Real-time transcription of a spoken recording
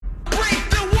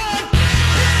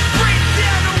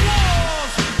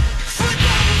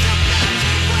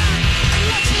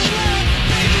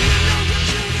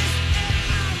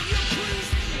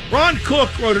John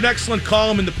Cook wrote an excellent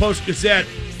column in the Post-Gazette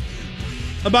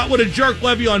about what a jerk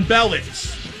Le'Veon Bell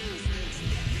is.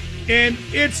 And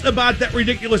it's about that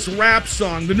ridiculous rap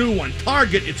song, the new one,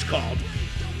 Target it's called.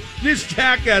 This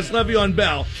jackass Le'Veon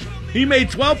Bell, he made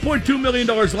 $12.2 million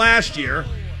last year,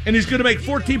 and he's going to make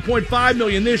 $14.5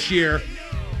 million this year,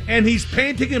 and he's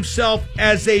painting himself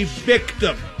as a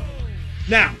victim.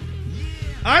 Now,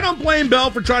 I don't blame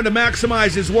Bell for trying to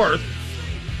maximize his worth,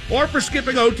 or for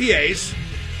skipping OTAs,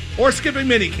 or skipping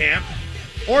minicamp,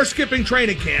 or skipping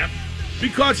training camp,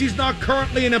 because he's not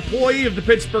currently an employee of the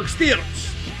Pittsburgh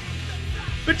Steelers.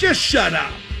 But just shut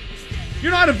up.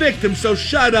 You're not a victim, so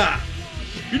shut up.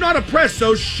 You're not oppressed,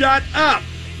 so shut up.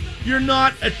 You're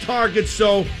not a target,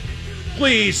 so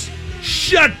please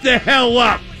shut the hell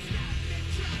up.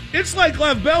 It's like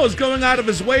Lev Bell is going out of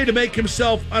his way to make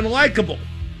himself unlikable.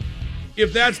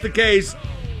 If that's the case,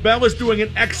 Bell is doing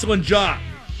an excellent job.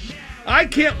 I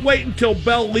can't wait until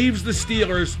Bell leaves the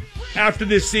Steelers after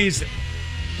this season.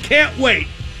 Can't wait.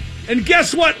 And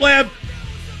guess what, Lev?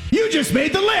 You just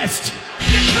made the list.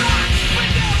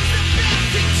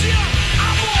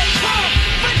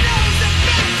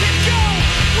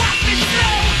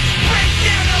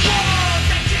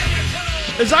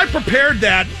 As I prepared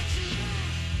that,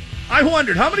 I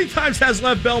wondered, how many times has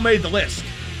Lev Bell made the list?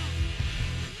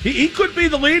 He could be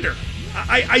the leader.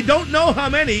 I don't know how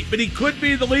many, but he could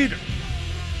be the leader.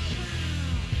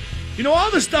 You know,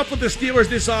 all the stuff with the Steelers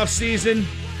this offseason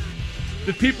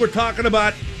that people are talking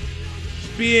about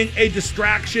being a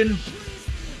distraction,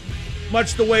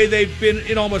 much the way they've been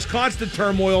in almost constant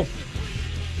turmoil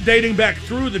dating back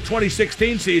through the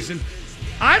 2016 season.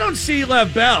 I don't see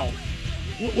Lev Bell,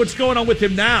 what's going on with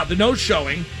him now, the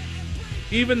no-showing,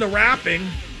 even the rapping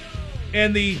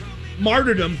and the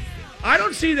martyrdom, I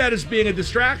don't see that as being a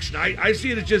distraction. I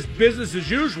see it as just business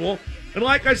as usual. And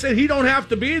like I said, he don't have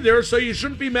to be there, so you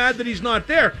shouldn't be mad that he's not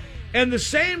there. And the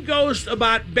same goes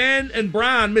about Ben and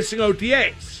Brown missing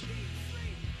OTAs.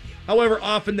 However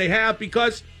often they have,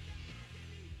 because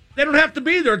they don't have to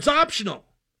be there. It's optional.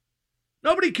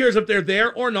 Nobody cares if they're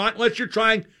there or not unless you're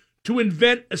trying to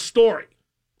invent a story.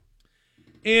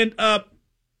 And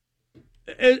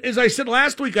as I said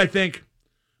last week, I think,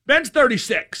 Ben's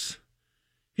 36.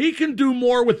 He can do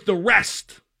more with the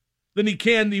rest than he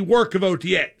can the work of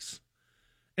OTAs.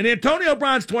 And Antonio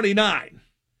Brown's 29.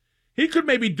 He could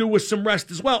maybe do with some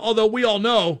rest as well, although we all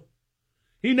know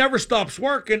he never stops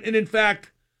working. And in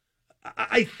fact,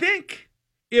 I think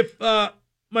if my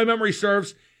memory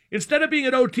serves, instead of being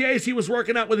at OTAs, he was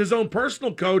working out with his own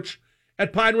personal coach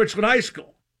at Pine Richland High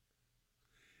School.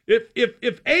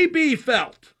 If AB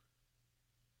felt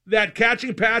that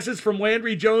catching passes from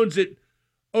Landry Jones at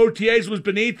OTAs was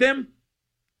beneath him,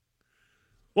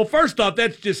 well, first off,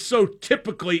 that's just so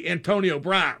typically Antonio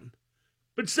Brown.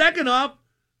 But second off,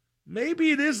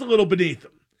 maybe it is a little beneath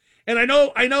him. And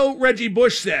I know Reggie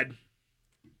Bush said,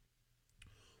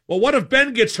 well, what if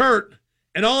Ben gets hurt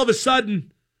and all of a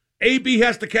sudden AB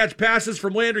has to catch passes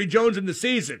from Landry Jones in the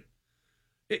season?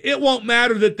 It won't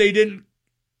matter that they didn't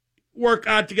work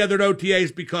out together at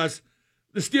OTAs because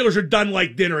the Steelers are done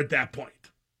like dinner at that point.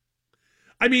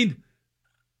 I mean,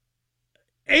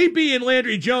 AB and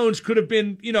Landry Jones could have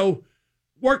been,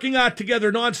 working out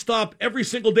together nonstop every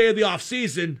single day of the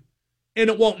offseason, and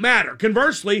it won't matter.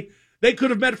 Conversely, they could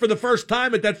have met for the first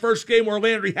time at that first game where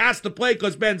Landry has to play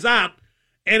because Ben's out,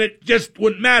 and it just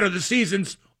wouldn't matter. The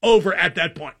season's over at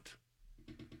that point.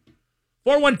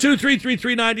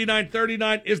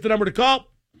 412-333-9939 is the number to call.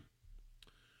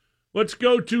 Let's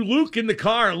go to Luke in the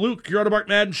car. Luke, you're on the Mark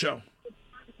Madden Show.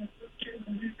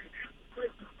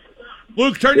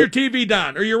 Luke, turn your TV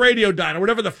down, or your radio down, or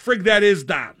whatever the frig that is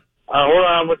down. Hold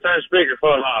on, we'll turn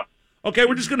speakerphone off. Okay,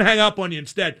 we're just going to hang up on you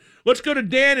instead. Let's go to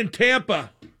Dan in Tampa.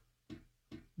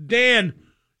 Dan,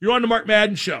 you're on the Mark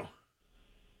Madden Show.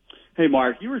 Hey,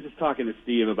 Mark, you were just talking to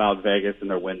Steve about Vegas and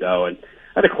their window, and I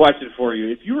had a question for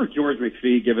you. If you were George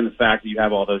McPhee, given the fact that you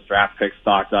have all those draft picks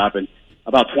stocked up and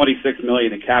about $26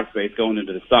 million in cap space going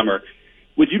into the summer,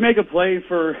 would you make a play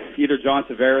for either John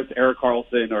Tavares, Eric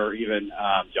Carlson, or even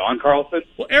John Carlson?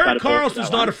 Well, Eric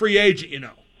Carlson's not a free agent,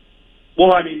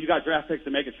 Well, I mean, you got draft picks to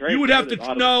make a trade. You would have to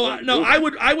I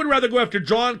would rather go after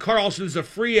John Carlson as a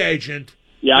free agent.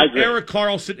 Yeah, I agree. Eric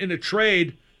Carlson in a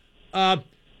trade. But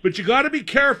you got to be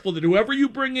careful that whoever you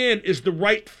bring in is the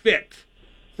right fit.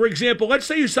 For example, let's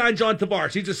say you sign John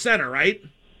Tavares. He's a center, right?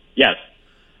 Yes.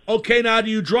 Okay, now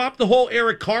do you drop the whole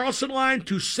Eric Carlson line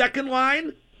to second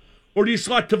line? Or do you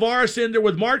slot Tavares in there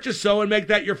with Marchessault and make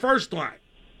that your first line?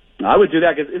 I would do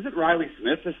that because isn't Riley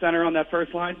Smith the center on that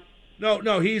first line?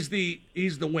 No, he's the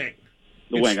wing.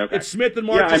 Wing, okay. It's Smith and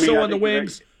Marchessault on the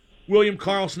wings, William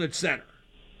Carlson at center.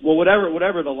 Well, wherever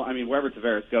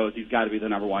Tavares goes, he's got to be the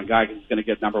number one guy because he's going to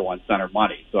get number one center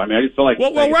money. So, I mean, I just feel like...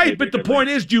 Well, right, but the point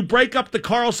is, do you break up the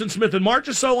Carlson, Smith, and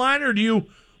Marchessault line, or do you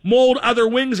mold other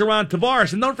wings around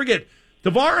Tavares? And don't forget,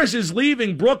 Tavares is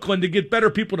leaving Brooklyn to get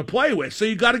better people to play with, so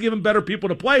you got to give him better people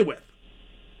to play with.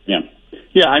 Yeah.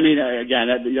 Yeah, I mean, again,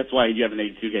 that's why you have an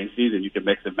 82-game season. You can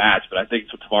mix and match, but I think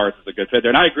Tavares is a good fit there.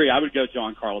 And I agree. I would go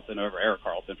John Carlson over Erik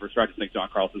Karlsson for sure. I just think John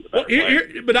Carlson's a better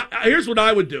player. But here's what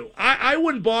I would do. I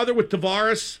wouldn't bother with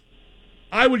Tavares.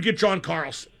 I would get John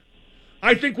Carlson.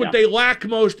 I think what they lack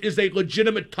most is a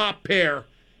legitimate top pair.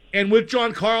 And with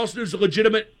John Carlson, who's a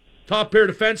legitimate top pair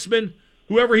defenseman,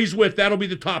 whoever he's with, that'll be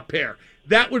the top pair.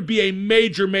 That would be a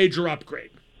major, major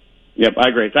upgrade. Yep, I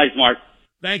agree. Thanks, Mark.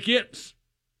 Thank you.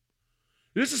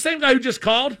 Is this the same guy who just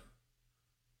called?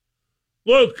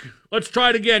 Luke, let's try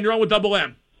it again. You're on with Double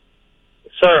M.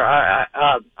 Sir, I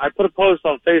put a post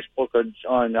on Facebook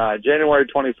on January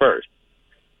 21st.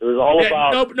 It was all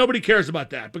about... Nobody cares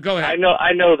about that, but go ahead. I know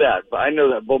that.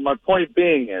 But my point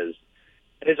being is,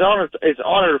 it's an honor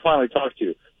to finally talk to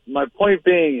you. My point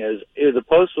being is the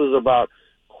post was about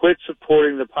quit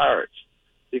supporting the Pirates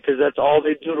because that's all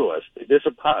they do to us. They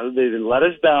let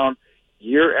us down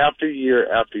year after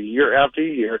year after year after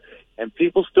year, and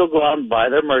people still go out and buy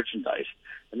their merchandise.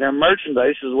 And their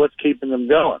merchandise is what's keeping them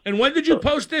going. And when did you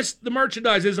post this? The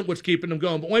merchandise isn't what's keeping them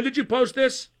going, but when did you post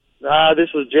this?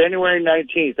 This was January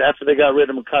 19th after they got rid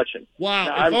of McCutchen. Wow,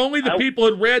 now, if only the people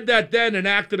had read that then and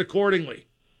acted accordingly.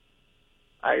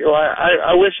 I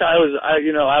wish I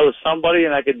was somebody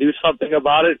and I could do something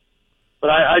about it. But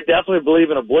I definitely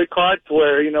believe in a boycott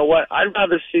where, you know what, I'd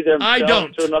rather see them sell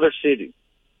to another city.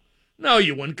 No,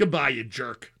 you wouldn't. Goodbye, you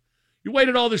jerk. You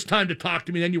waited all this time to talk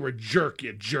to me, then you were a jerk,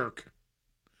 you jerk.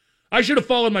 I should have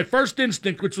followed my first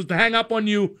instinct, which was to hang up on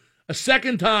you a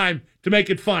second time to make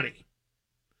it funny.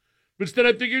 But instead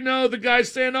I figured, no, the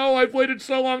guy's saying, oh, I've waited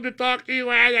so long to talk to you.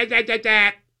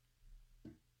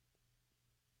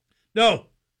 No.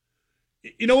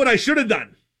 You know what I should have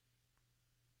done?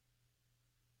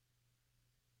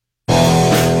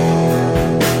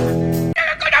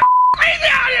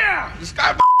 This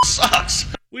guy sucks.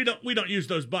 We don't use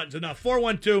those buttons enough.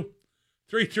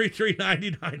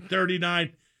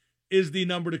 412-333-9939 is the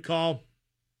number to call.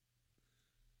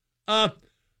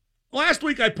 Last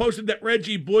week I posted that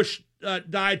Reggie Bush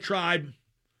diatribe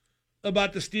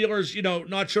about the Steelers,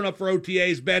 not showing up for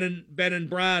OTAs, Ben and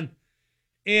Brown.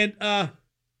 And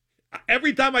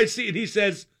every time I see it, he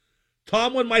says,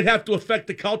 Tomlin might have to affect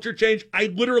the culture change. I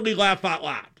literally laugh out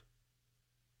loud.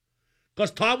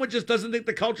 Because Tomlin just doesn't think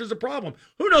the culture's a problem.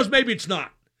 Who knows? Maybe it's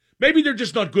not. Maybe they're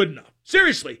just not good enough.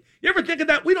 Seriously, you ever think of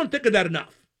that? We don't think of that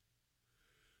enough.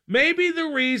 Maybe the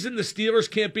reason the Steelers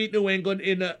can't beat New England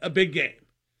in a big game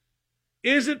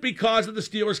isn't because of the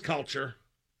Steelers' culture,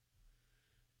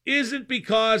 isn't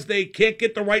because they can't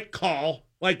get the right call,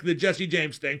 like the Jesse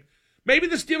James thing. Maybe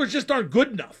the Steelers just aren't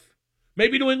good enough.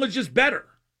 Maybe New England's just better.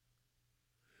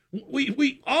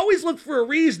 We always look for a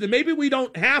reason, and maybe we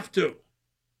don't have to.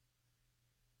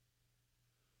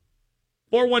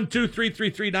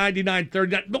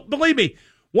 412-333-9939. Believe me,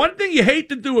 one thing you hate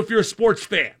to do if you're a sports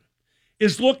fan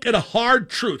is look at a hard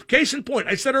truth. Case in point,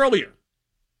 I said earlier,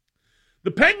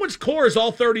 the Penguins' core is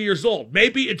all 30 years old.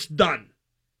 Maybe it's done.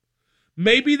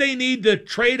 Maybe they need to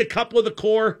trade a couple of the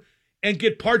core and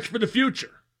get parts for the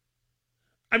future.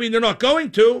 I mean, they're not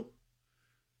going to.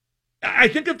 I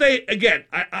think if they, again,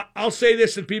 I'll say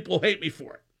this and people hate me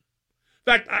for it. In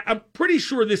fact, I'm pretty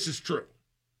sure this is true.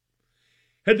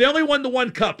 Had they only won the one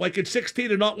cup, like in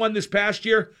 16 and not won this past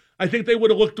year, I think they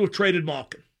would have looked to have traded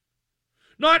Malkin.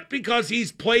 Not because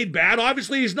he's played bad,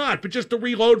 obviously he's not, but just to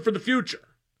reload for the future.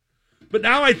 But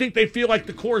now I think they feel like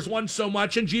the core's won so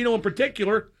much, and Gino in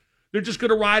particular, they're just going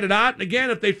to ride it out. And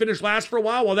again, if they finish last for a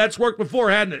while, well, that's worked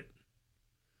before, hadn't it?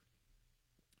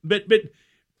 But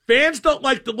fans don't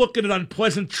like to look at an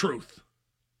unpleasant truth,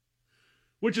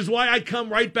 which is why I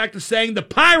come right back to saying the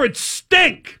Pirates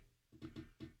stink.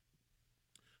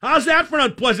 How's that for an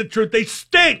unpleasant truth? They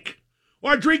stink.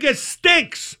 Rodriguez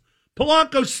stinks.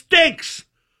 Polanco stinks.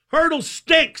 Hurdle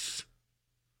stinks.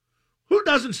 Who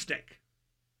doesn't stink?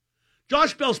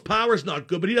 Josh Bell's power's not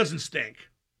good, but he doesn't stink.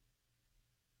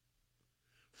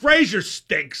 Frazier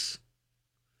stinks.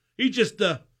 He's just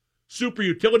a super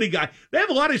utility guy. They have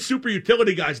a lot of super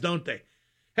utility guys, don't they?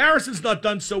 Harrison's not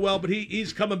done so well, but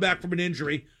he's coming back from an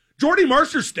injury. Jordy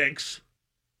Mercer stinks.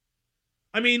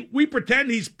 I mean, we pretend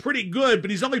he's pretty good,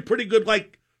 but he's only pretty good,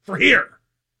 like, for here.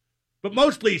 But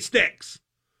mostly he stinks.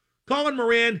 Colin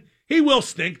Moran, he will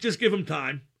stink. Just give him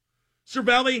time.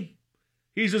 Cervelli,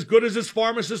 He's as good as his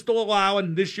pharmacist will allow,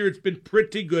 and this year it's been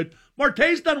pretty good.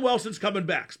 Marte's done well since coming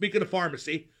back, speaking of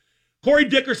pharmacy. Corey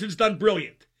Dickerson's done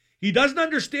brilliant. He doesn't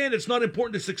understand it's not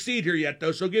important to succeed here yet,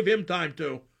 though, so give him time,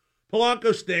 too.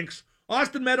 Polanco stinks.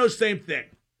 Austin Meadows, same thing.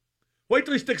 Wait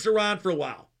till he sticks around for a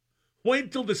while. Wait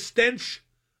until the stench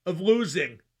of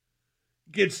losing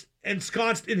gets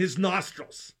ensconced in his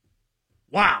nostrils.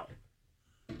 Wow.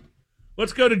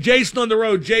 Let's go to Jason on the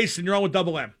road. Jason, you're on with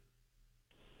Double M.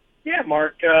 Yeah,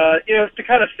 Mark. To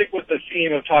kind of stick with the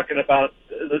theme of talking about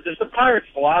the Pirates'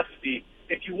 philosophy,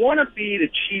 if you want to be the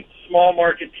cheap, small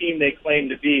market team they claim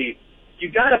to be,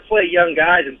 you got to play young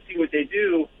guys and see what they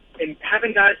do. And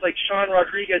having guys like Sean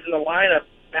Rodriguez in the lineup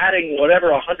batting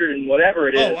whatever, 100 and whatever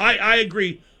it is. Oh, I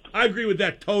agree. I agree with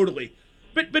that totally.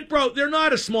 But bro, they're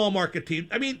not a small market team.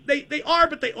 I mean, they are,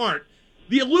 but they aren't.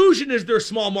 The illusion is they're a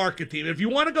small market team. If you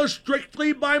want to go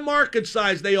strictly by market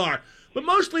size, they are. But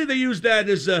mostly they use that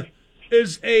as a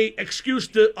excuse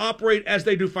to operate as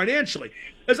they do financially.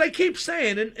 As I keep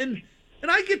saying, and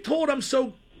I get told I'm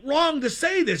so wrong to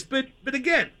say this, but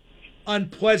again,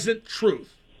 unpleasant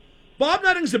truth. Bob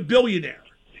Nutting's a billionaire.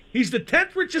 He's the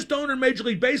 10th richest owner in Major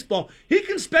League Baseball. He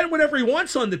can spend whatever he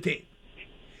wants on the team.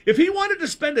 If he wanted to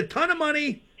spend a ton of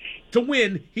money to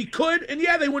win, he could, and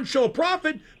yeah, they wouldn't show a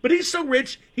profit, but he's so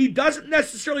rich, he doesn't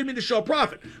necessarily mean to show a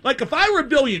profit. Like if I were a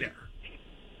billionaire,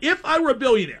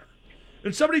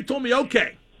 and somebody told me,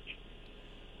 okay,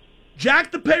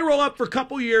 jack the payroll up for a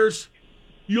couple years,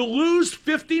 you'll lose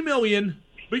 $50 million,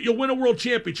 but you'll win a world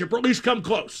championship, or at least come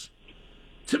close.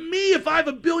 To me, if I have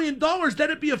 $1 billion,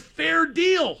 that'd be a fair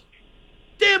deal.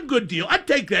 Damn good deal. I'd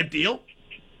take that deal.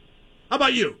 How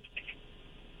about you?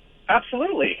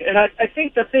 Absolutely. And I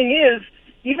think the thing is,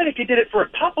 even if you did it for a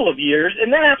couple of years,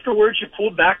 and then afterwards you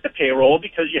pulled back the payroll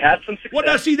because you had some success. Well,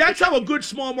 now, see, that's how a good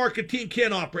small market team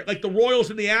can operate. Like the Royals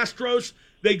and the Astros,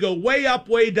 they go way up,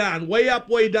 way down, way up,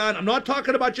 way down. I'm not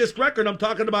talking about just record. I'm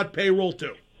talking about payroll,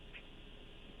 too.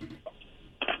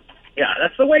 Yeah,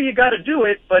 that's the way you got to do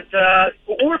it. But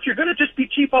or if you're going to just be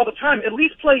cheap all the time, at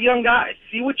least play young guys.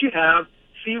 See what you have.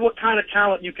 See what kind of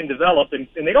talent you can develop. And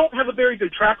they don't have a very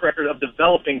good track record of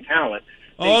developing talent.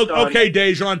 Oh, okay,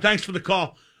 Dejan. Thanks for the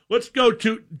call. Let's go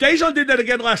to Dejan. Did that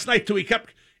again last night too.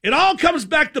 It all comes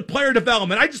back to player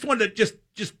development. I just wanted to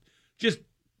just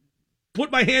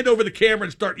put my hand over the camera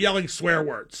and start yelling swear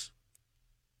words.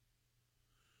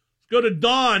 Let's go to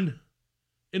Don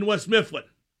in West Mifflin.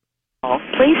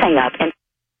 Please hang up.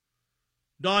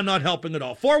 Don not helping at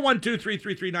all.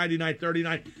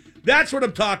 412-333-9939. That's what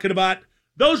I'm talking about.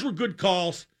 Those were good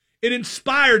calls. It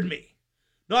inspired me.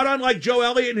 Not unlike Joe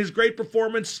Elliott and his great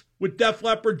performance with Def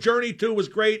Leppard. Journey 2 was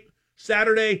great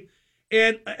Saturday.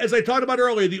 And as I talked about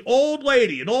earlier, the old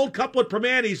lady, an old couple of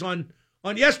Primantis on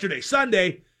yesterday,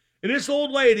 Sunday, and this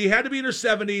old lady had to be in her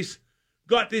 70s,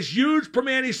 got this huge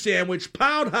Primanti sandwich,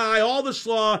 pound high, all the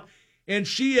slaw, and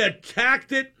she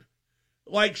attacked it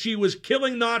like she was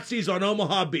killing Nazis on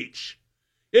Omaha Beach.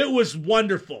 It was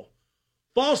wonderful.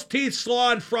 False teeth,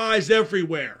 slaw, and fries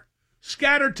everywhere.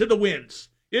 Scattered to the winds.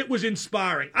 It was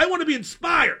inspiring. I want to be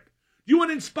inspired. You want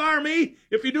to inspire me?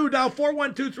 If you do, dial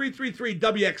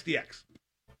 412-333-WXDX.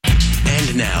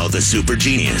 And now the super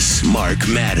genius, Mark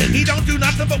Madden. He don't do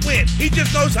nothing but win. He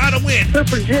just knows how to win.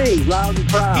 Super G, loud and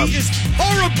proud. He is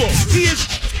horrible. He is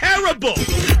terrible.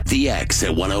 The X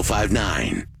at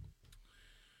 105.9.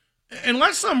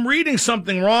 Unless I'm reading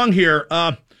something wrong here,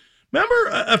 remember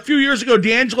a few years ago,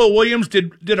 D'Angelo Williams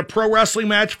did a pro wrestling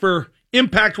match for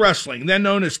Impact Wrestling, then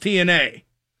known as TNA.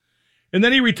 And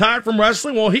then he retired from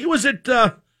wrestling. Well, he was at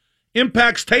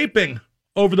Impact's taping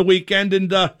over the weekend,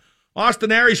 and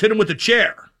Austin Aries hit him with a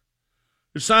chair.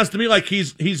 It sounds to me like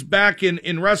he's back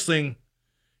in wrestling,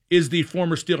 is the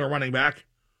former Steeler running back.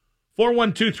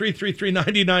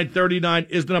 412-333-9939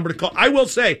 is the number to call. I will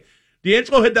say,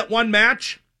 D'Angelo had that one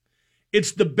match.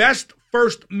 It's the best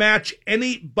first match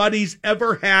anybody's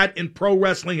ever had in pro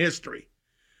wrestling history.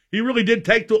 He really did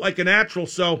take to it like a natural,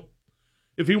 so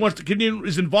if he wants to continue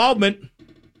his involvement,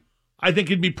 I think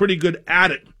he'd be pretty good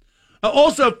at it.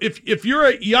 Also, if you're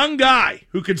a young guy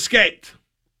who can skate,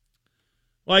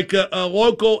 like a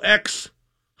local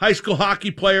ex-high school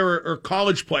hockey player or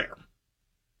college player,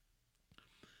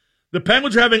 the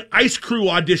Penguins are having ice crew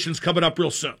auditions coming up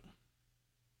real soon.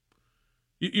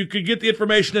 You could get the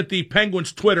information at the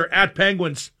Penguins Twitter, at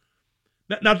Penguins.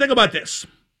 Now think about this.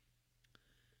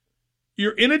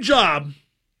 You're in a job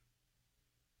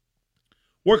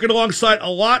working alongside a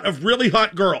lot of really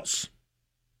hot girls,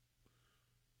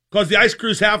 because the ice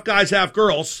crew's half guys, half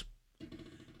girls.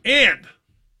 And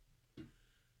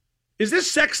is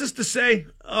this sexist to say?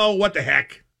 Oh, what the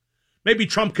heck? Maybe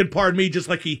Trump can pardon me, just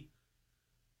like he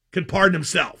can pardon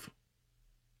himself.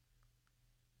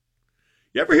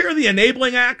 You ever hear of the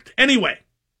Enabling Act? Anyway,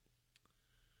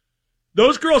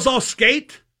 those girls all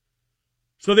skate,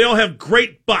 so they all have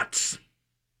great butts.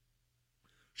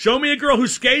 Show me a girl who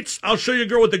skates, I'll show you a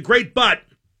girl with a great butt,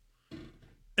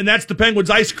 and that's the Penguins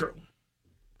Ice Crew.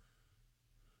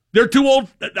 They're too old.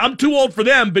 I'm too old for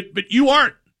them, but you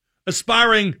aren't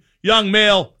aspiring young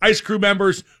male Ice Crew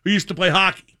members who used to play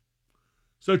hockey.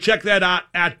 So check that out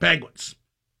at Penguins.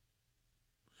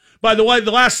 By the way,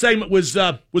 the last segment was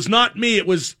not me. It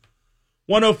was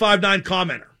 1059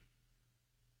 commenter.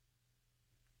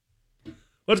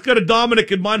 Let's go to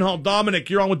Dominic in Munhall. Dominic,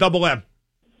 you're on with Double M.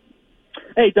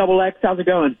 Hey, Double X, how's it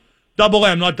going? Double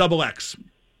M, not Double X.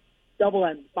 Double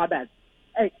M, my bad.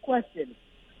 Hey, question.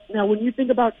 Now, when you think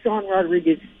about Sean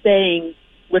Rodriguez staying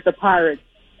with the Pirates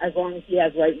as long as he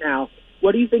has right now,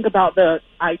 what do you think about the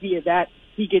idea that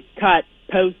he gets cut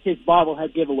post his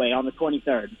bobblehead giveaway on the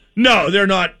 23rd? No, they're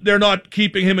not. They're not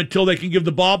keeping him until they can give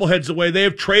the bobbleheads away. They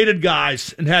have traded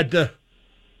guys and had to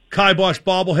kibosh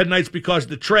bobblehead nights because of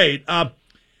the trade.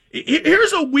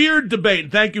 Here's a weird debate,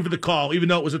 and thank you for the call, even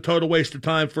though it was a total waste of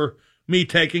time for me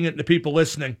taking it and the people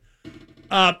listening.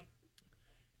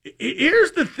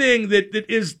 Here's the thing that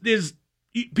is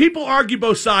people argue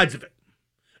both sides of it,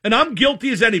 and I'm guilty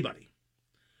as anybody.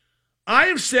 I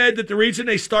have said that the reason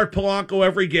they start Polanco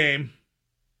every game,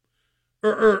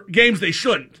 or games they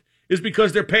shouldn't, is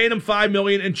because they're paying him $5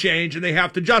 million and change, and they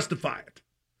have to justify it.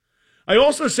 I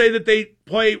also say that they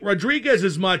play Rodriguez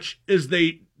as much as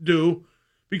they do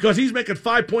because he's making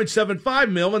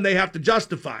 $5.75 million, and they have to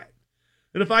justify it.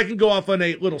 And if I can go off on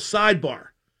a little sidebar,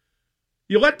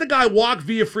 you let the guy walk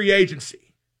via free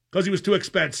agency because he was too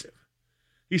expensive.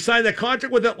 He signed that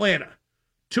contract with Atlanta.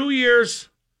 2 years,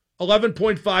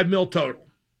 $11.5 million total.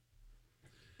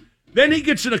 Then he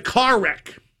gets in a car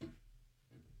wreck,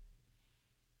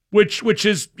 which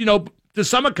is, to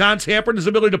some accounts hampered his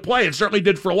ability to play. It certainly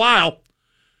did for a while.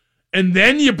 And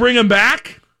then you bring him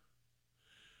back?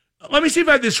 Let me see if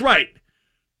I have this right.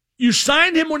 You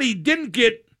signed him when he didn't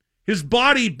get his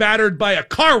body battered by a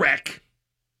car wreck.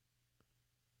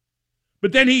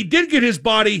 But then he did get his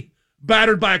body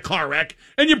battered by a car wreck,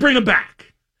 and you bring him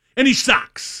back. And he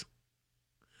sucks.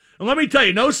 And let me tell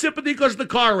you, no sympathy because of the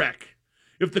car wreck.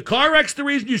 If the car wreck's the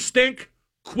reason you stink,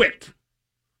 quit.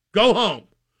 Go home.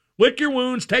 Lick your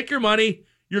wounds, take your money.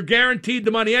 You're guaranteed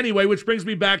the money anyway, which brings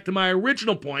me back to my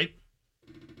original point.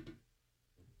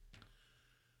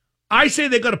 I say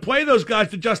they got to play those guys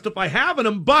to justify having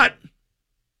them, but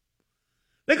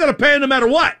they got to pay them no matter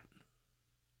what.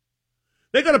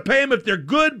 They got to pay them if they're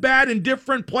good, bad,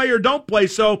 indifferent, play or don't play.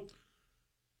 So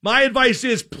my advice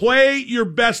is play your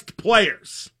best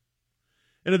players.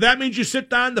 And if that means you sit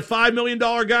down the $5 million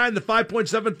guy and the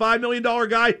 $5.75 million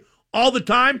guy all the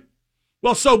time,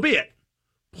 well, so be it.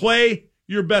 Play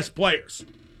your best players.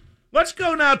 Let's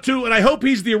go now to, and I hope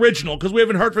he's the original because we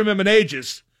haven't heard from him in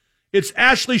ages. It's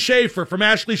Ashley Schaefer from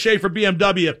Ashley Schaefer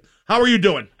BMW. How are you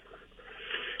doing?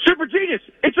 Super genius.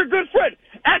 It's your good friend,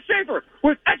 Ash Schaefer,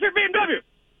 with Escher BMW.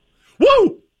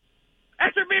 Woo!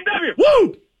 Escher BMW.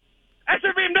 Woo!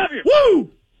 Escher BMW.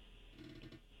 Woo!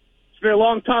 It's been a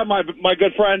long time, my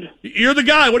good friend. You're the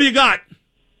guy. What do you got?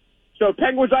 So,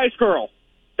 Penguins Ice Girl.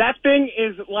 That thing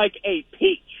is like a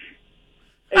peach.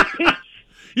 A peach.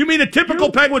 You mean a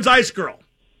typical Penguins Ice Girl?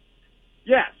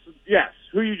 Yes.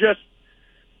 Who you just...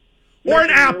 Or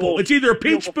an apple. It's either a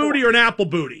peach booty or an apple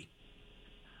booty.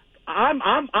 I'm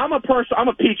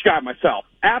a peach guy myself.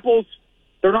 Apples,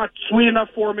 they're not sweet enough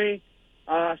for me.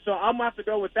 So I'm gonna have to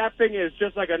go with that thing is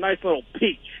just like a nice little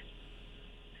peach.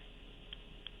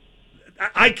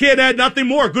 I can't add nothing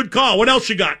more. Good call. What else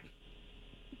you got?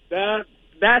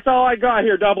 That's all I got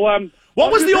here, Double M.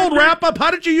 What was the old wrap up?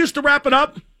 How did you used to wrap it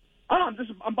up? Oh,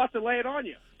 I'm about to lay it on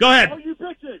you. Go ahead. Oh, you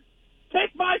bitches.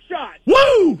 Take my shot.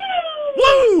 Woo!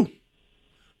 Woo!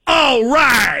 All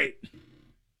right.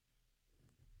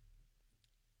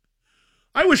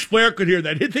 I wish Flair could hear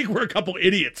that. He'd think we're a couple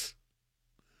idiots.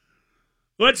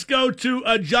 Let's go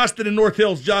to Justin in North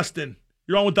Hills. Justin,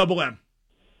 you're on with Double M.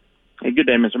 Hey, good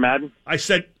day, Mr. Madden. I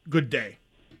said good day.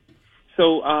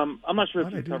 So I'm not sure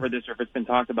if you covered this or if it's been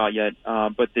talked about yet,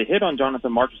 but the hit on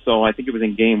Jonathan Marchessault, I think it was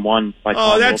in Game 1 by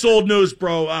Tom that's Wilson. old news,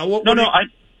 bro. I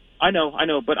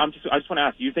know, but I just want to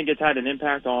ask, do you think it's had an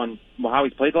impact on how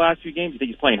he's played the last few games? Do you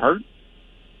think he's playing hurt?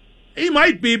 He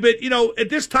might be, but, at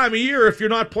this time of year, if you're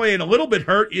not playing a little bit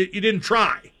hurt, you didn't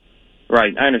try.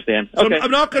 Right, I understand. So okay.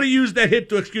 I'm not going to use that hit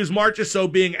to excuse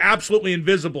Marchessault being absolutely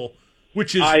invisible,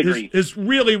 which has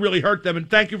really, really hurt them. And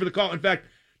thank you for the call. In fact,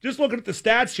 just looking at the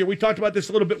stats here, we talked about this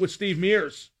a little bit with Steve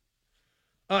Mears.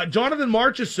 Jonathan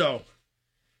Marchessault,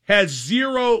 has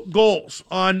 0 goals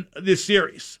on this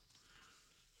series.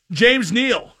 James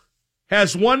Neal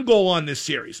has 1 goal on this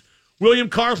series. William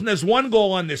Karlsson has 1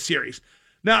 goal on this series.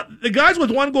 Now, the guys with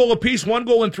 1 goal apiece, 1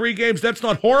 goal in 3 games, that's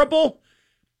not horrible.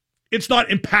 It's not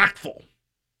impactful.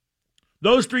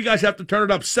 Those 3 guys have to turn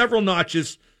it up several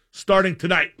notches starting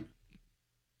tonight.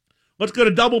 Let's go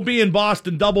to Double B in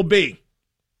Boston. Double B.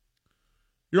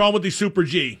 You're on with the Super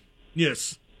G.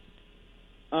 Yes.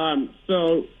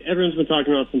 So everyone's been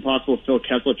talking about some possible Phil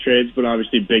Kessel trades, but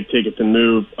obviously big ticket to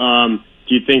move.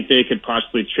 Do you think they could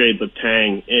possibly trade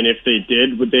Letang? And if they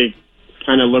did, would they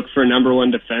kind of look for a number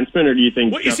 1 defenseman, or do you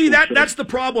think? Well, you see, that's the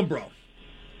problem, bro.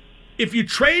 If you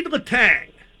trade Letang,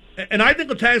 and I think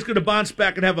Letang's going to bounce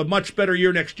back and have a much better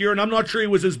year next year, and I'm not sure he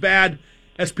was as bad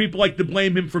as people like to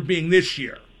blame him for being this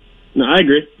year. No, I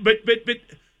agree. But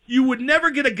you would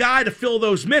never get a guy to fill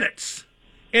those minutes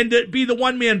and to be the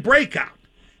one-man breakout.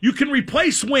 You can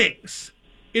replace wings.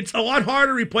 It's a lot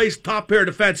harder to replace top-pair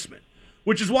defensemen,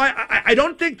 which is why I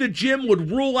don't think that Jim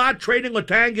would rule out trading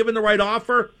Letang given the right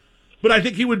offer, but I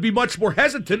think he would be much more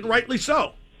hesitant, and rightly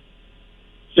so.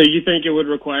 So you think it would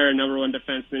require a number 1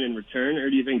 defenseman in return, or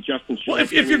do you think Justin Schultz? Well,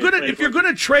 if you're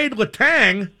gonna trade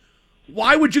Letang,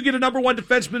 why would you get a number 1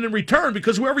 defenseman in return?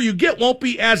 Because whoever you get won't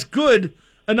be as good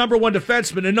a number 1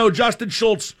 defenseman. And no, Justin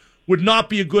Schultz would not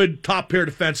be a good top-pair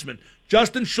defenseman.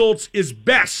 Justin Schultz is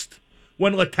best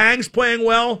when Letang's playing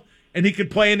well and he can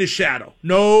play in his shadow.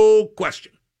 No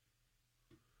question.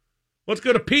 Let's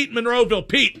go to Pete Monroeville.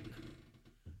 Pete,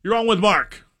 you're on with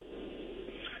Mark.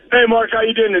 Hey, Mark, how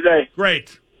you doing today?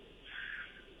 Great.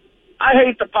 I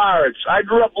hate the Pirates. I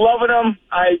grew up loving them.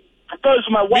 I proposed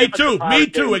to my wife. Me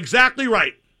too. Exactly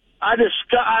right.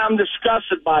 I'm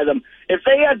disgusted by them. If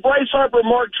they had Bryce Harper,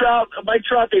 Mike Trout,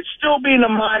 they'd still be in the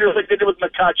minors like they did with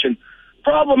McCutcheon.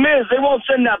 Problem is, they won't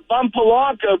send that bum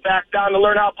Polanco back down to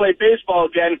learn how to play baseball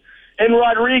again, and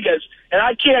Rodriguez. And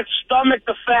I can't stomach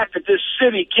the fact that this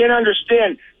city can't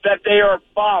understand that they are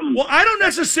bums. Well, I don't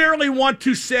necessarily want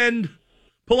to send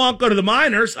Polanco to the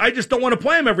minors. I just don't want to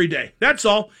play him every day. That's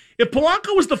all. If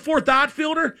Polanco was the 4th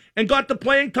outfielder and got the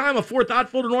playing time a 4th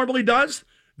outfielder normally does,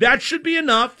 that should be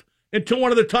enough until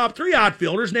one of the top 3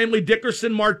 outfielders, namely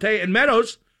Dickerson, Marte, and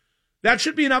Meadows, that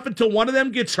should be enough until one of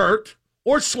them gets hurt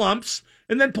or slumps,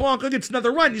 and then Polanco gets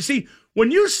another run. You see,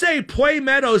 when you say play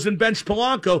Meadows and bench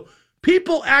Polanco,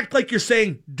 people act like you're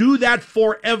saying do that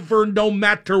forever no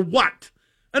matter what.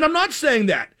 And I'm not saying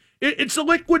that. It's a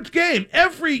liquid game.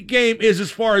 Every game is as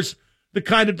far as the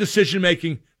kind of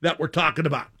decision-making that we're talking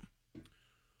about.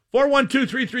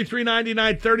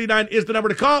 412-333-9939 is the number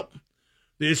to call.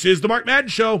 This is the Mark Madden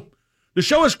Show. The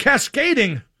show is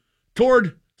cascading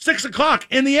toward 6 o'clock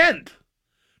in the end.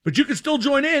 But you can still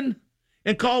join in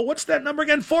and call, what's that number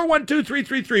again?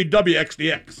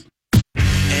 412-333-WXDX.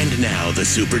 And now the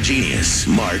super genius,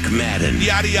 Mark Madden.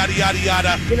 Yada, yada, yada,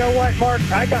 yada. You know what, Mark?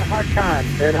 I got a hard time,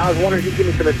 and I was wondering if you could give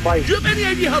me some advice. Do you have any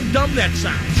idea how dumb that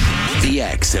sounds? The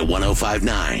X at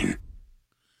 105.9.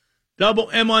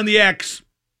 Double M on the X.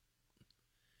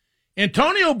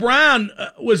 Antonio Brown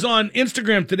was on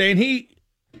Instagram today, and he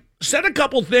said a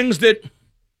couple things that,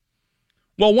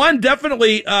 well, one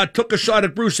definitely took a shot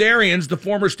at Bruce Arians, the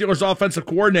former Steelers offensive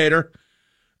coordinator.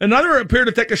 Another appeared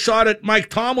to take a shot at Mike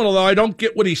Tomlin, although I don't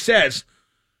get what he says.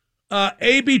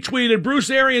 AB tweeted, Bruce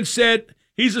Arians said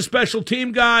he's a special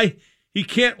team guy. He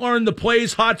can't learn the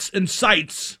plays, hots, and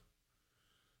sights.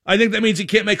 I think that means he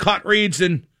can't make hot reads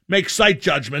and make sight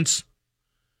judgments.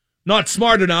 Not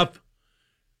smart enough.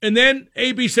 And then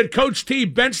AB said, Coach T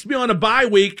benched me on a bye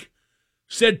week,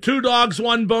 said 2 dogs,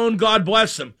 1 bone, God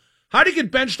bless him. How do you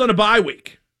get benched on a bye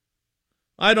week?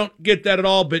 I don't get that at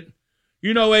all, but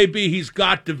you know AB, he's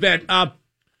got to vent.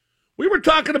 We were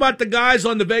talking about the guys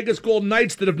on the Vegas Golden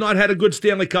Knights that have not had a good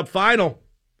Stanley Cup final.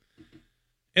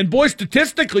 And boy,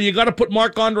 statistically, you got to put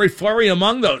Marc-Andre Fleury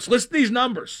among those. Listen to these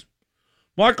numbers.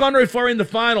 Marc-Andre Fleury in the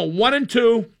final,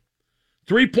 1-2,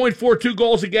 3.42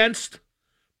 goals against,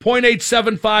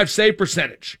 .875 save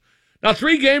percentage. Now,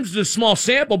 3 games is a small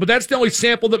sample, but that's the only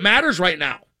sample that matters right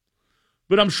now.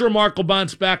 But I'm sure Mark will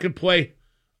bounce back and play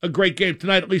a great game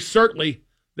tonight. At least certainly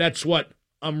that's what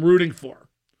I'm rooting for.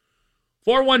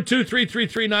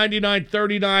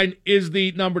 412-333-9939 is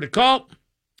the number to call.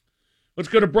 Let's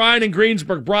go to Brian in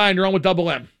Greensburg. Brian, you're on with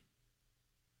Double M.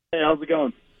 Hey, how's it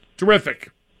going? Terrific.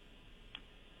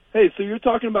 Hey, so you were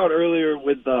talking about earlier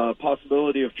with the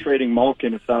possibility of trading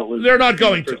Malkin if that was... They're not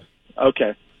going to.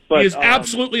 Okay. But, he is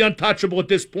absolutely untouchable at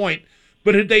this point.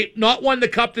 But had they not won the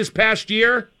Cup this past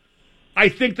year, I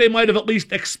think they might have at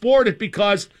least explored it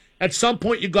because at some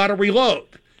point you got to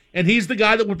reload. And he's the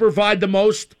guy that would provide the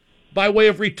most by way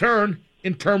of return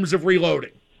in terms of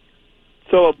reloading.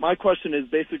 So my question is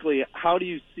basically, how do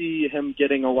you see him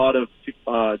getting a lot of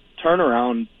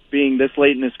turnaround being this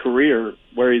late in his career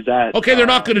where he's at? Okay, they're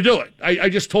not going to do it. I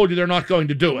just told you they're not going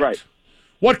to do it. Right.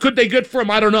 What could they get for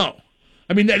him? I don't know.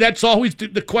 I mean, that's always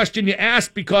the question you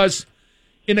ask, because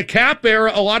in a cap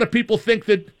era, a lot of people think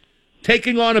that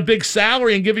taking on a big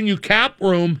salary and giving you cap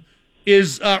room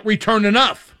is return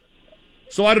enough.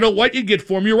 So I don't know what you get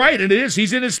for him. You're right, and it is.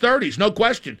 He's in his 30s, no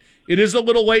question. It is a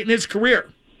little late in his career.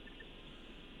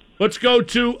 Let's go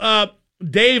to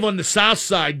Dave on the south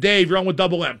side. Dave, you're on with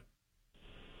Double M.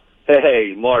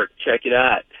 Hey, Mark, check it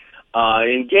out.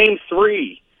 In Game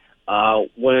 3,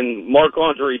 when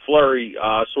Marc-Andre Fleury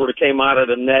sort of came out of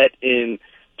the net and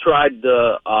tried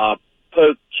to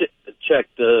check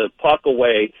the puck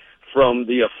away from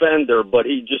the offender, but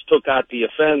he just took out the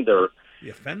offender.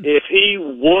 If he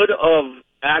would have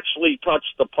actually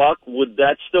touched the puck, would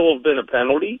that still have been a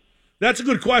penalty? That's a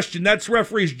good question. That's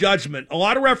referee's judgment. A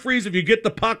lot of referees, if you get the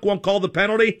puck, won't call the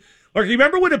penalty. Like, you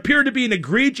remember what appeared to be an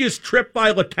egregious trip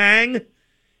by Letang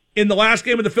in the last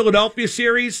game of the Philadelphia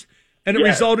series, and it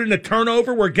resulted in a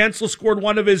turnover where Gensel scored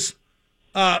one of his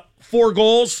 4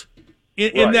 goals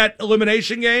in that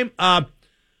elimination game?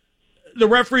 The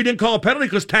referee didn't call a penalty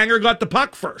because Tanger got the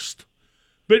puck first.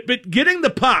 But getting the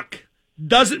puck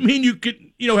doesn't mean you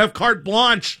could have carte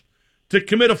blanche to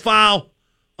commit a foul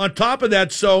on top of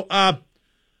that. So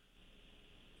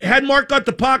had Mark got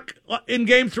the puck in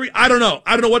Game 3, I don't know.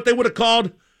 I don't know what they would have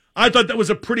called. I thought that was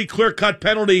a pretty clear-cut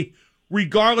penalty,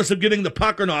 regardless of getting the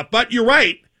puck or not. But you're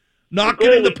right. Not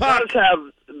getting the puck.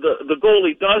 The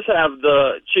goalie does have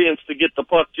the chance to get the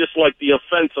puck just like the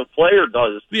offensive player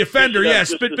does. The offender,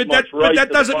 yes, but that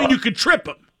doesn't mean you could trip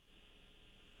him.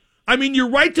 I mean, your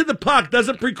right to the puck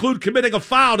doesn't preclude committing a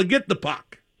foul to get the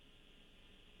puck.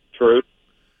 True.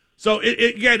 So,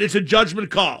 again, it's a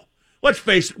judgment call. Let's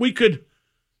face it, we could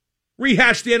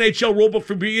rehash the NHL rulebook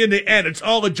from beginning to end. It's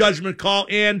all a judgment call,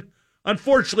 and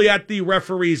unfortunately, at the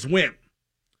referee's whim.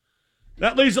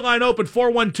 That leaves the line open.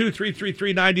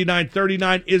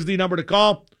 412-333-9939 is the number to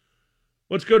call.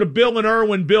 Let's go to Bill and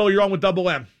Irwin. Bill, you're on with Double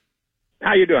M.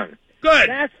 How you doing? Good.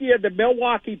 Last year, the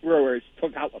Milwaukee Brewers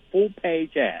took out a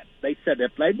full-page ad. They said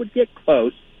if they would get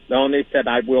close, they only said,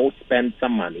 I will spend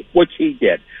some money, which he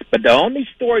did. But the only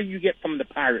story you get from the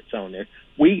Pirates owner,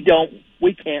 we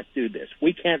can't do this.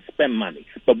 We can't spend money.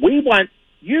 But we want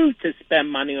you to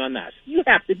spend money on us. You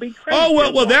have to be crazy.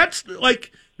 Oh, well, that's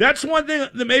one thing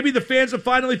that maybe the fans have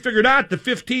finally figured out, the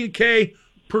 $15K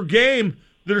per game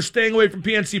that are staying away from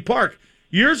PNC Park.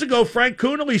 Years ago, Frank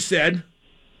Coonelly said,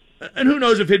 and who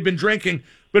knows if he'd been drinking,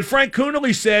 but Frank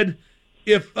Coonelly said,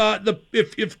 if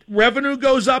revenue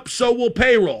goes up, so will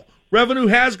payroll. Revenue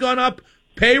has gone up.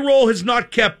 Payroll has not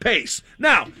kept pace.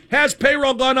 Now, has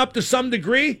payroll gone up to some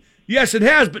degree? Yes, it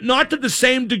has, but not to the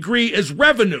same degree as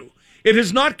revenue. It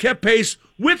has not kept pace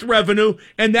with revenue,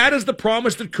 and that is the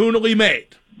promise that Coonelly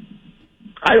made.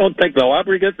 I don't think they'll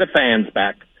ever get the fans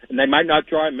back, and they might not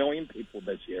draw 1 million people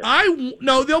this year.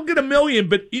 No, they'll get 1 million,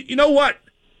 but you know what?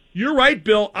 You're right,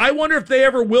 Bill. I wonder if they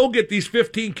ever will get these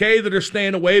 $15K that are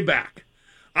staying away back.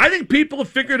 I think people have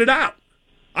figured it out.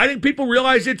 I think people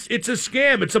realize it's a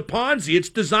scam. It's a Ponzi. It's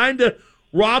designed to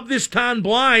rob this town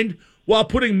blind while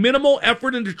putting minimal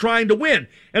effort into trying to win.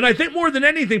 And I think more than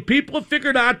anything, people have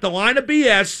figured out the line of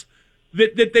BS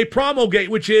that they promulgate,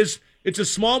 which is it's a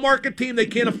small market team. They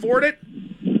can't afford it.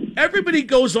 Everybody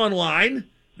goes online.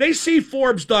 They see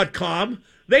Forbes.com.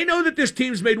 They know that this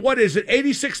team's made,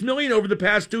 $86 million over the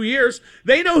past 2 years.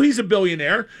 They know he's a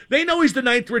billionaire. They know he's the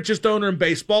 9th richest owner in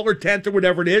baseball, or 10th, or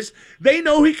whatever it is. They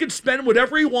know he can spend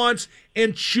whatever he wants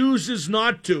and chooses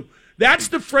not to. That's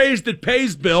the phrase that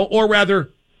pays, Bill, or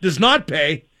rather does not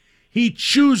pay. He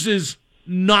chooses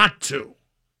not to.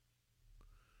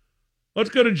 Let's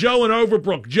go to Joe in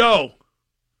Overbrook. Joe,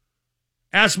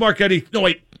 ask Marchetti. No,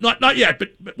 wait, not yet,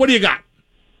 but what do you got?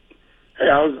 Hey,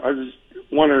 I was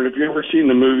wondering if you ever seen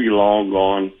the movie Long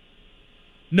Gone.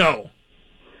 No.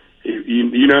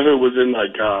 You know who was in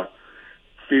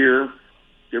Fear?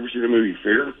 You ever see the movie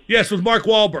Fear? Yes, with Mark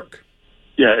Wahlberg.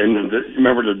 Yeah, and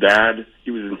remember the dad?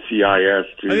 He was in CIS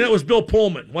too. I think that was Bill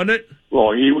Pullman, wasn't it?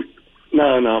 Well,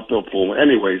 no, Bill Pullman.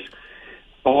 Anyways,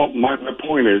 my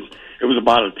point is, it was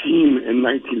about a team in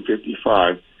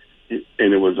 1955,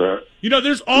 and it was a.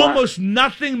 There's almost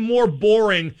nothing more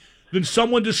boring than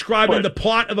someone describing the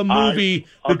plot of a movie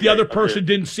that the other person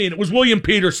didn't see. And it was William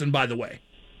Peterson, by the way.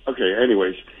 Okay,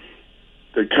 anyways,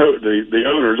 the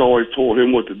owners always told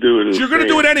him what to do. So you're going to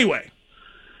do it anyway?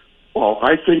 Well,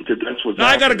 I think that's what's happening.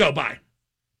 I got to go. Bye.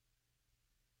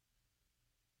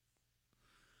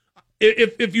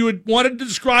 If you had wanted to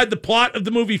describe the plot of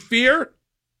the movie Fear,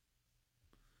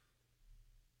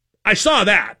 I saw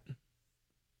that.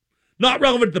 Not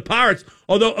relevant to the Pirates,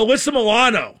 although Alyssa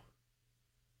Milano,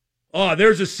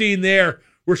 there's a scene there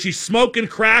where she's smoking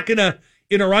crack in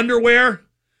her underwear,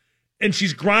 and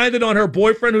she's grinding on her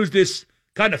boyfriend, who's this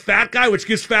kind of fat guy, which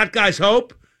gives fat guys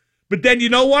hope. But then you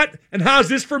know what? And how's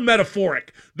this for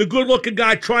metaphoric? The good-looking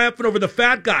guy triumphing over the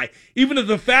fat guy, even if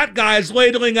the fat guy is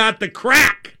ladling out the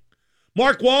crack.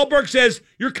 Mark Wahlberg says,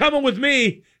 "You're coming with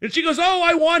me." And she goes, "Oh,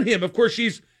 I want him." Of course,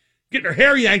 she's getting her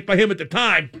hair yanked by him at the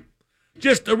time.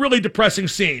 Just a really depressing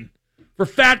scene for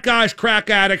fat guys, crack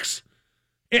addicts.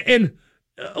 And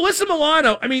Alyssa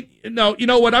Milano, I mean, no, you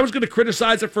know what? I was going to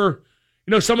criticize her for,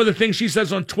 some of the things she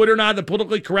says on Twitter now, the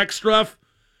politically correct stuff,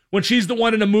 when she's the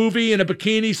one in a movie in a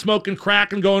bikini smoking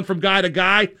crack and going from guy to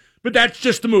guy. But that's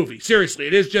just a movie. Seriously,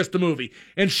 it is just a movie.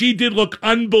 And she did look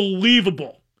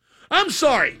unbelievable. I'm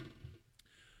sorry.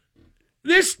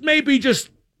 This may be just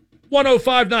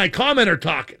 105.9 commenter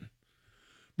talking.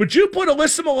 But you put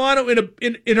Alyssa Milano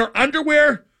in her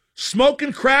underwear,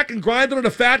 smoking crack and grinding on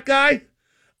a fat guy,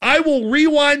 I will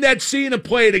rewind that scene and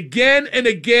play it again and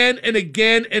again and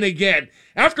again and again.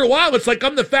 After a while, it's like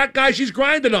I'm the fat guy she's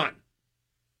grinding on.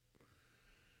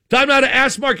 Time now to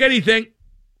Ask Mark Anything.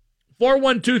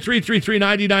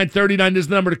 412-333-9939 is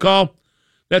the number to call.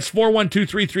 That's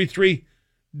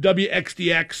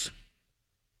 412-333-WXDX.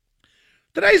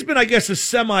 Today's been, I guess, a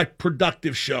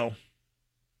semi-productive show.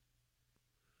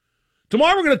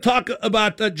 Tomorrow we're going to talk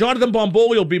about Jonathan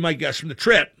Bomboli will be my guest from the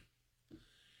Trip.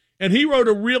 And he wrote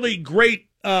a really great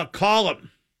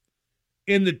column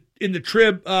in the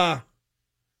Trib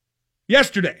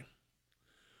yesterday,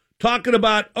 talking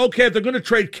about, okay, if they're going to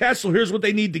trade Kessel, here's what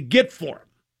they need to get for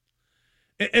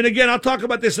him. And again, I'll talk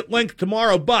about this at length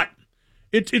tomorrow, but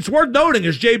it's worth noting,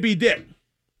 as JB did.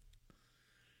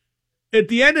 At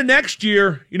the end of next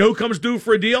year, you know who comes due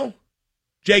for a deal?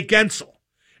 Jake Gensel.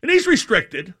 And he's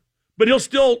restricted, but he'll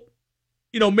still,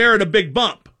 merit a big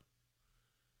bump.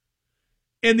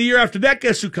 And the year after that,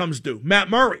 guess who comes due? Matt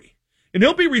Murray. And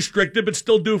he'll be restricted, but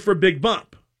still due for a big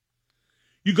bump.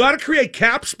 You got to create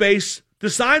cap space to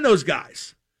sign those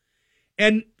guys.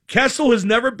 And Kessel has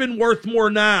never been worth more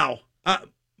now.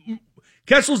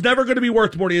 Kessel's never going to be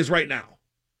worth more than he is right now.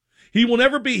 He will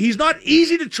never be. He's not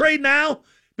easy to trade now,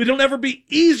 but he'll never be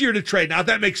easier to trade now, if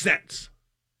that makes sense.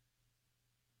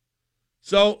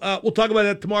 So we'll talk about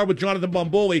that tomorrow with Jonathan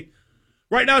Bomboli.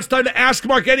 Right now it's time to Ask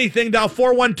Mark Anything. Dial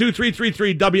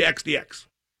 412-333-WXDX.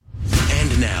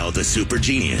 And now the super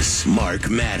genius, Mark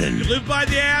Madden. You live by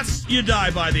the ass, you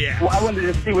die by the ass. Well, I wanted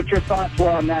to see what your thoughts were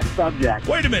on that subject.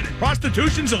 Wait a minute.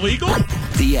 Prostitution's illegal?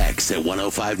 The X at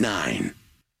 105.9.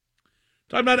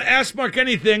 Time now to Ask Mark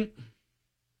Anything.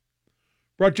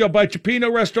 Brought to you by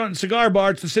Cipino Restaurant and Cigar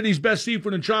Bar. It's the city's best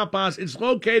seafood and chop house. It's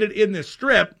located in the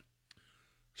Strip.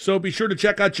 So be sure to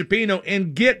check out Cipino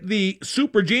and get the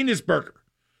Super Genius Burger,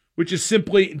 which is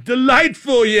simply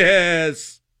delightful,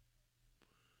 yes.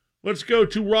 Let's go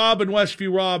to Rob in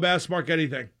Westview. Rob, Ask Mark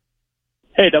Anything.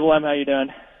 Hey, Double M, how you doing?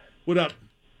 What up?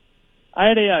 I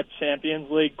had a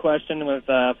Champions League question with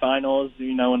finals,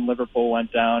 when Liverpool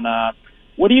went down.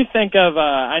 What do you think of,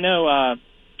 I know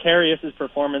Karius'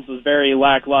 performance was very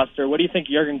lackluster. What do you think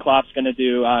Jurgen Klopp's going to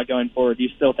do going forward? Do you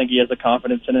still think he has the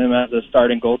confidence in him as a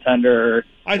starting goaltender? Or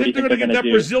I think they're going to get that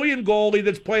Brazilian goalie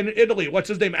that's playing in Italy. What's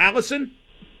his name, Allison?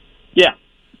 Yeah.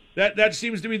 That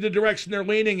seems to be the direction they're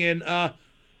leaning in.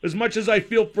 As much as I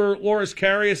feel for Loris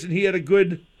Karius, and he had a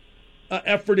good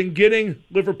effort in getting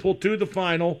Liverpool to the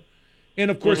final,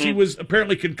 and of course he was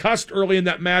apparently concussed early in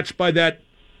that match by that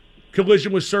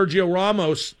collision with Sergio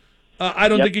Ramos. I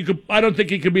don't think he could. I don't think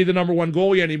he could be the number one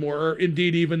goalie anymore, or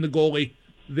indeed even the goalie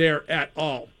there at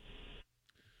all.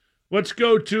 Let's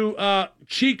go to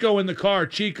Chico in the car.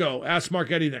 Chico, Ask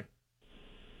Mark Anything.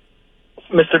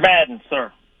 Mr. Madden,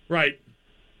 sir. Right.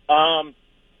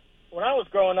 When I was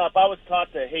growing up, I was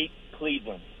taught to hate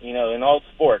Cleveland, in all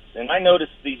sports. And I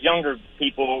noticed these younger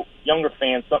people, younger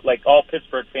fans, like all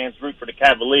Pittsburgh fans, root for the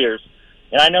Cavaliers.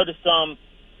 And I noticed diehard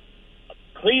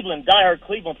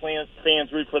Cleveland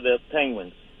fans root for the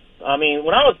Penguins. I mean,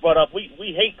 when I was brought up,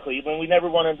 we hate Cleveland. We never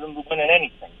wanted them to win in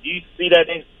anything. Do you see that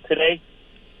today?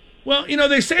 Well,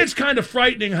 they say it's kind of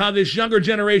frightening how this younger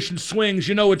generation swings.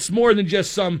 It's more than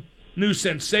just some new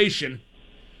sensation.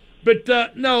 But,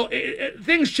 no,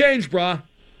 things change, brah.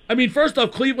 I mean, first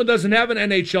off, Cleveland doesn't have an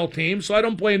NHL team, so I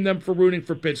don't blame them for rooting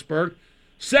for Pittsburgh.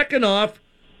 Second off,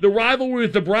 the rivalry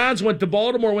with the Browns went to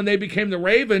Baltimore when they became the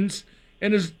Ravens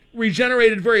and has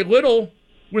regenerated very little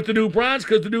with the new Browns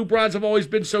because the new Browns have always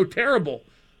been so terrible.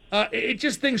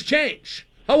 Things change.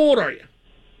 How old are you?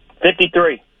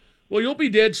 53. Well, you'll be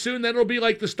dead soon. Then it'll be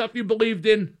like the stuff you believed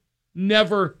in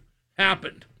never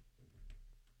happened.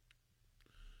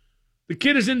 The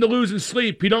kid is into losing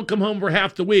sleep. He don't come home for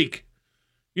half the week.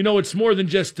 You know, it's more than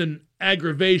just an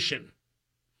aggravation.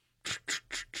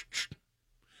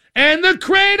 And the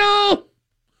cradle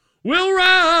will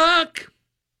rock.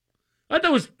 I thought I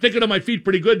was thinking on my feet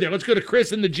pretty good there. Let's go to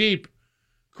Chris in the Jeep.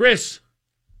 Chris.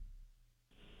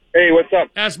 Hey, what's up?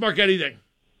 Ask Mark anything.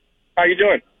 How you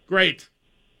doing? Great.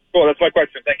 Cool, that's my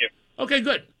question. Thank you. Okay,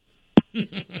 good.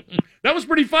 That was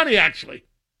pretty funny, actually.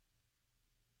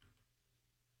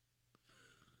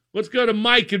 Let's go to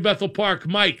Mike in Bethel Park.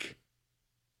 Mike.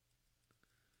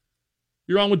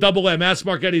 You're on with Double M. Ask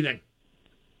Mark anything.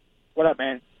 What up,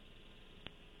 man?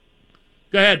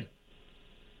 Go ahead.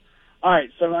 All right,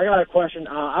 so I got a question.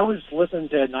 I was listening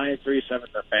to 93.7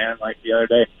 The Fan the other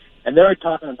day, and they were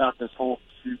talking about this whole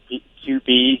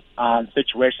QB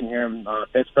situation here in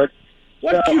Pittsburgh.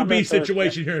 What QB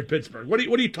situation here in Pittsburgh? What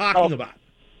are you talking about?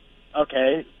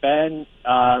 Okay, Ben,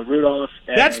 Rudolph.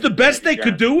 That's the best they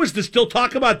could do is to still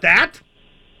talk about that?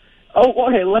 Oh,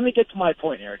 okay, let me get to my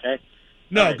point here, okay?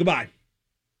 No, right. Goodbye.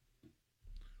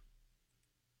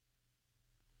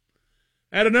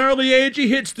 At an early age, he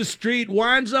hits the street,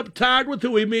 winds up tired with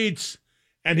who he meets,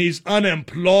 and he's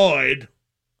unemployed.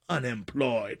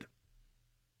 Unemployed.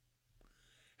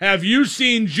 Have you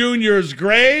seen Junior's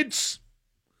grades?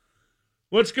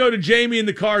 Let's go to Jamie in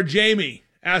the car. Jamie,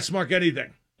 ask Mark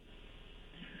anything.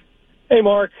 Hey,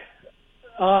 Mark.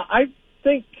 I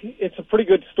think it's a pretty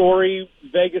good story,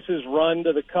 Vegas's run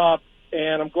to the Cup,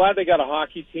 and I'm glad they got a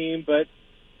hockey team, but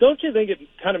don't you think it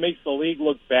kind of makes the league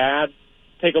look bad?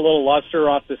 Take a little luster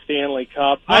off the Stanley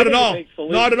Cup. Not at all.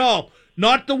 Not at all.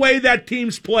 Not the way that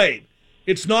team's played.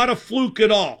 It's not a fluke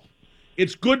at all.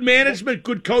 It's good management,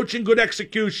 good coaching, good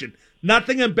execution.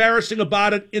 Nothing embarrassing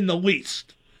about it in the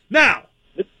least. Now,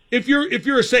 if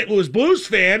you're a St. Louis Blues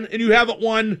fan and you haven't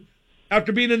won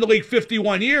after being in the league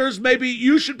 51 years, maybe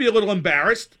you should be a little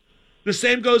embarrassed. The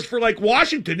same goes for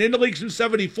Washington in the league since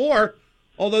 74,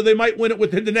 although they might win it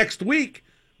within the next week.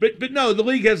 But no, the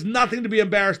league has nothing to be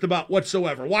embarrassed about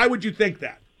whatsoever. Why would you think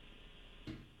that?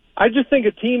 I just think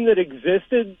a team that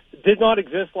did not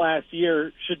exist last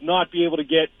year should not be able to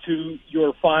get to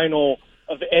your final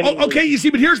of any. Okay, you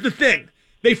see, but here's the thing.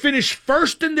 They finished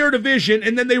first in their division,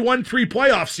 and then they won 3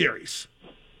 playoff series.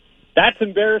 That's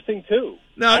embarrassing, too.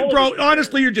 Now, bro,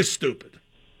 honestly, you're just stupid.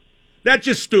 That's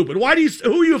just stupid. Who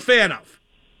are you a fan of?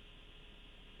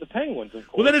 The Penguins, of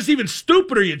course. Well, then it's even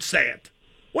stupider you'd say it.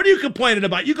 What are you complaining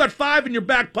about? You got 5 in your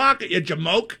back pocket, you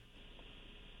jamoke.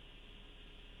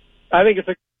 I think it's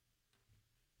a...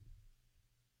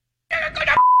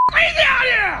 Crazy out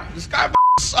here! This guy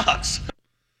sucks.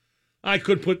 I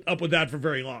couldn't put up with that for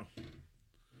very long.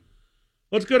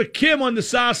 Let's go to Kim on the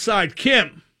south side.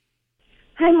 Kim.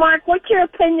 Hey, Mark, what's your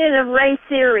opinion of Ray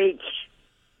Searage?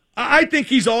 I think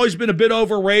he's always been a bit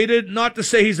overrated. Not to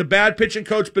say he's a bad pitching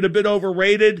coach, but a bit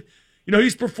overrated. You know,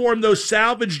 he's performed those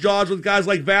salvage jobs with guys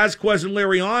like Vasquez and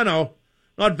Liriano.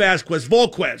 Not Vasquez,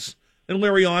 Volquez and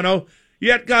Liriano.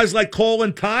 Yet guys like Cole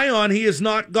and Tyon, he has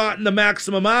not gotten the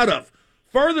maximum out of.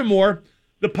 Furthermore,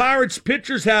 the Pirates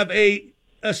pitchers have a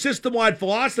system-wide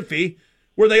philosophy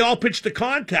where they all pitch to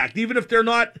contact, even if they're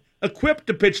not equipped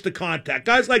to pitch to contact.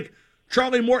 Guys like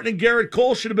Charlie Morton and Garrett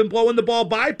Cole should have been blowing the ball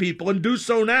by people and do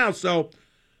so now. So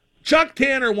Chuck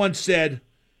Tanner once said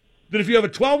that if you have a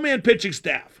 12-man pitching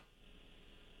staff,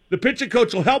 the pitching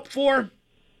coach will help 4,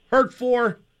 hurt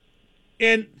 4,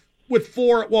 and with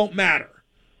 4 it won't matter.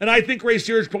 And I think Ray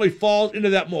Searage probably falls into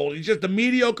that mold. He's just a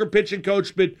mediocre pitching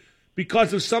coach, but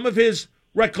because of some of his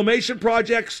reclamation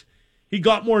projects, he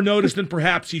got more notice than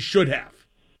perhaps he should have.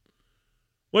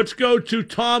 Let's go to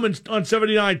Tom on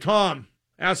 79. Tom,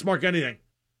 ask Mark anything.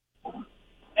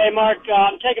 Hey, Mark,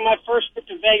 I'm taking my first trip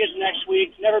to Vegas next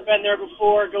week. Never been there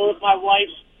before. Go with my wife.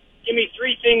 Give me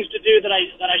 3 things to do that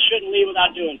I shouldn't leave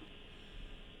without doing.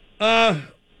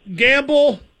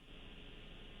 Gamble,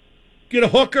 get a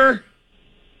hooker,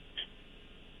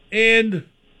 and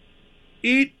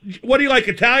eat. What do you like,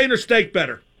 Italian or steak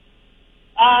better?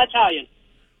 Italian.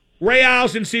 Ray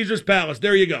Al's in Caesar's Palace.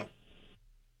 There you go.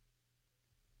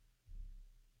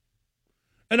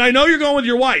 And I know you're going with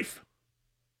your wife.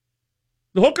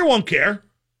 The hooker won't care.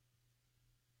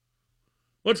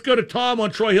 Let's go to Tom on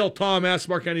Troy Hill. Tom, ask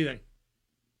Mark anything.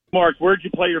 Mark, where'd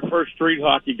you play your first street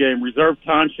hockey game? Reserve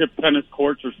Township, tennis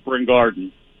courts, or Spring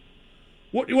Garden?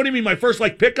 What do you mean, my first,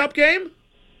 pickup game?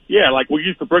 Yeah, we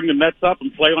used to bring the nets up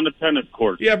and play on the tennis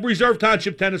court. Yeah, Reserve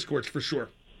Township tennis courts, for sure.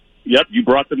 Yep, you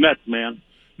brought the nets, man.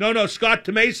 No, Scott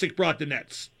Tomasic brought the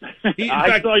nets.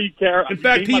 I saw you care. In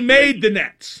fact, he made the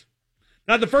nets.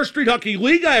 Now, the first street hockey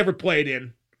league I ever played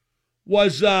in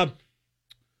was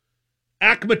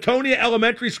Acmatonia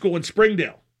Elementary School in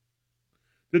Springdale.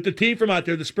 that the team from out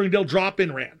there, the Springdale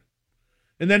Drop-In, ran.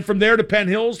 And then from there to Penn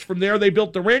Hills. From there, they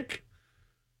built the rink.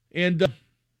 And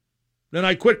then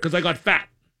I quit because I got fat.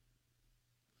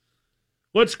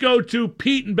 Let's go to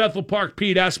Pete in Bethel Park.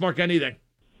 Pete, ask Mark anything.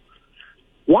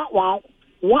 Wow.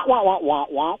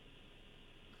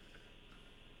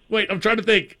 Wait, I'm trying to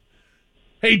think.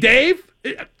 Hey, Dave?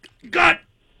 God,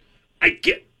 I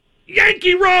can't.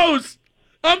 Yankee Rose!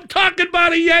 I'm talking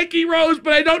about a Yankee Rose,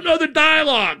 but I don't know the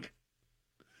dialogue.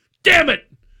 Damn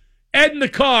it! Ed in the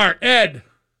car. Ed,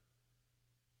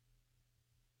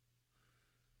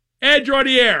 you're on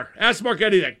the air. Ask Mark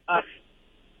anything.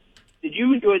 Did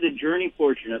you enjoy the Journey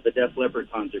portion of the Def Leppard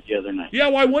concert the other night? Yeah,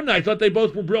 why wouldn't I? I thought they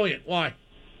both were brilliant. Why?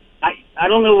 I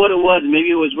don't know what it was.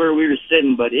 Maybe it was where we were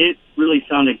sitting, but it really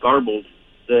sounded garbled,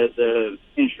 the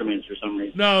instruments for some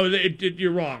reason. No,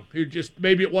 you're wrong.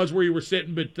 Maybe it was where you were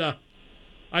sitting, but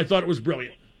I thought it was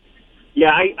brilliant.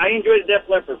 Yeah, I enjoyed the Def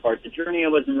Leppard part. The Journey I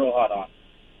wasn't real hot on.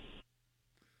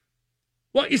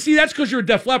 Well, you see, that's because you're a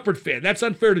Def Leppard fan. That's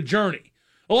unfair to Journey.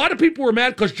 A lot of people were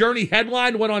mad because Journey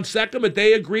headlined, went on second, but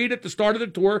they agreed at the start of the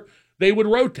tour they would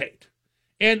rotate.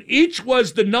 And each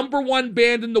was the number one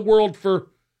band in the world for,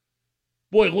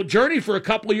 Journey for a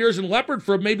couple of years and Leppard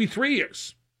for maybe 3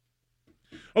 years.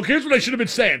 Okay, here's what I should have been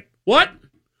saying. What?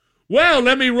 Well,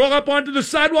 let me roll up onto the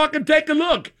sidewalk and take a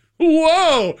look.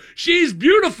 Whoa, she's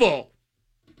beautiful.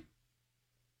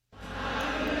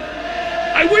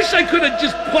 I wish I could have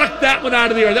just plucked that one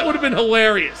out of the air. That would have been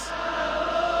hilarious.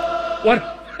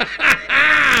 What?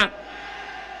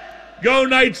 Go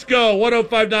Knights, go.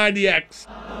 105.9 The X.